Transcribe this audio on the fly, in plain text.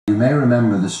may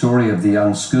remember the story of the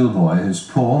young schoolboy whose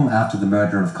poem, after the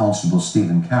murder of Constable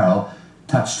Stephen Carroll,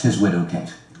 touched his widow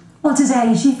Kate. Well,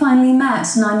 today she finally met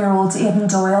 9-year-old Aidan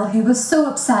Doyle, who was so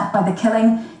upset by the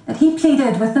killing that he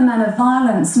pleaded with the men of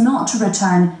violence not to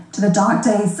return to the dark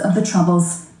days of the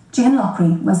Troubles. Jane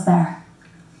Lockery was there.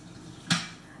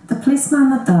 The policeman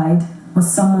that died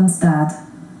was someone's dad.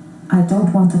 I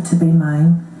don't want it to be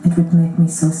mine. It would make me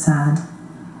so sad.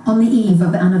 On the eve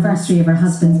of the anniversary of her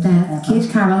husband's death, Kate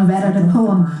Carroll read out a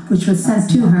poem which was sent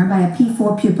to her by a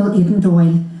P4 pupil, Aidan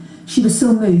Doyle. She was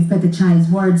so moved by the child's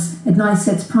words, it now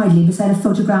sits proudly beside a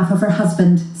photograph of her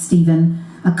husband, Stephen,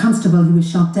 a constable who was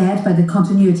shot dead by the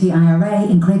Continuity IRA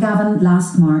in Craigavon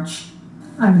last March.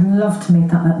 I would love to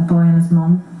meet that little boy and his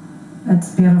mum.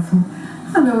 It's beautiful.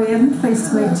 Hello Ian,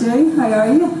 pleased to meet you. How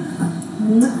are you?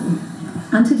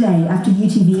 And today, after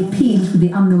UTV appealed for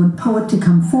the unknown poet to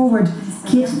come forward,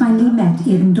 Kate finally met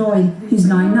Aidan Doyle, who's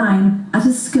now 9, at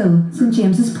his school, St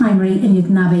James's Primary in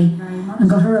Newton Abbey, and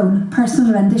got her own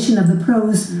personal rendition of the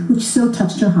prose which so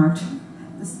touched her heart.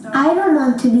 I don't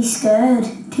want to be scared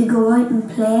to go out and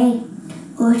play,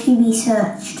 or to be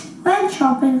searched when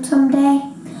shopping someday.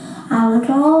 I want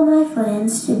all my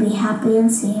friends to be happy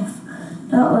and safe,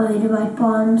 not worried about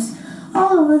bombs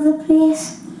all over the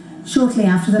place. Shortly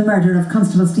after the murder of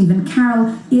Constable Stephen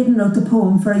Carroll, Aidan wrote the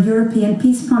poem for a European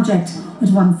peace project.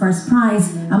 It won first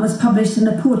prize and was published in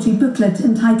a poetry booklet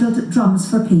entitled Drums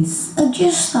for Peace. I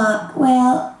just thought,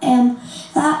 well,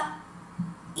 that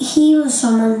he was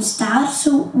someone's dad,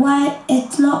 so why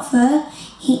it's not fair.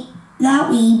 That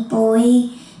wee boy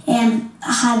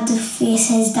had to face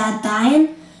his dad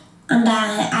dying, and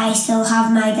I still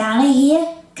have my daddy here.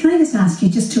 Can I just ask you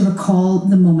just to recall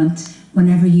the moment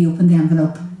whenever you opened the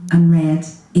envelope and read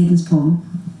Aidan's poem?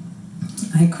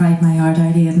 I cried my heart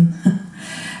out, Aidan.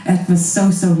 It was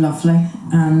so lovely,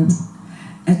 and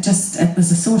it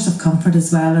was a source of comfort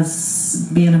as well as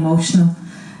being emotional.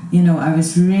 You know, I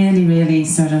was really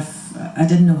sort of, I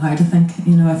didn't know how to think.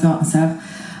 You know, I thought myself,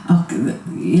 oh,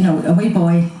 you know, a wee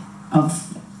boy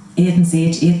of Aidan's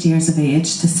age, 8 years of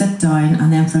age, to sit down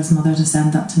and then for his mother to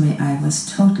send that to me, I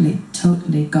was totally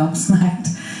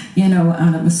gobsmacked, you know,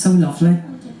 and it was so lovely.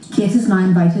 Kate has now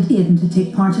invited Aidan to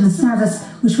take part in a service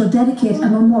which will dedicate a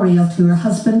memorial to her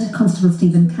husband, Constable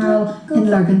Stephen Carroll, in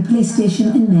Lurgan Police Station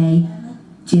in May.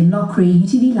 Jane Lockery,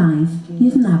 UTV Live,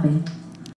 Newton Abbey.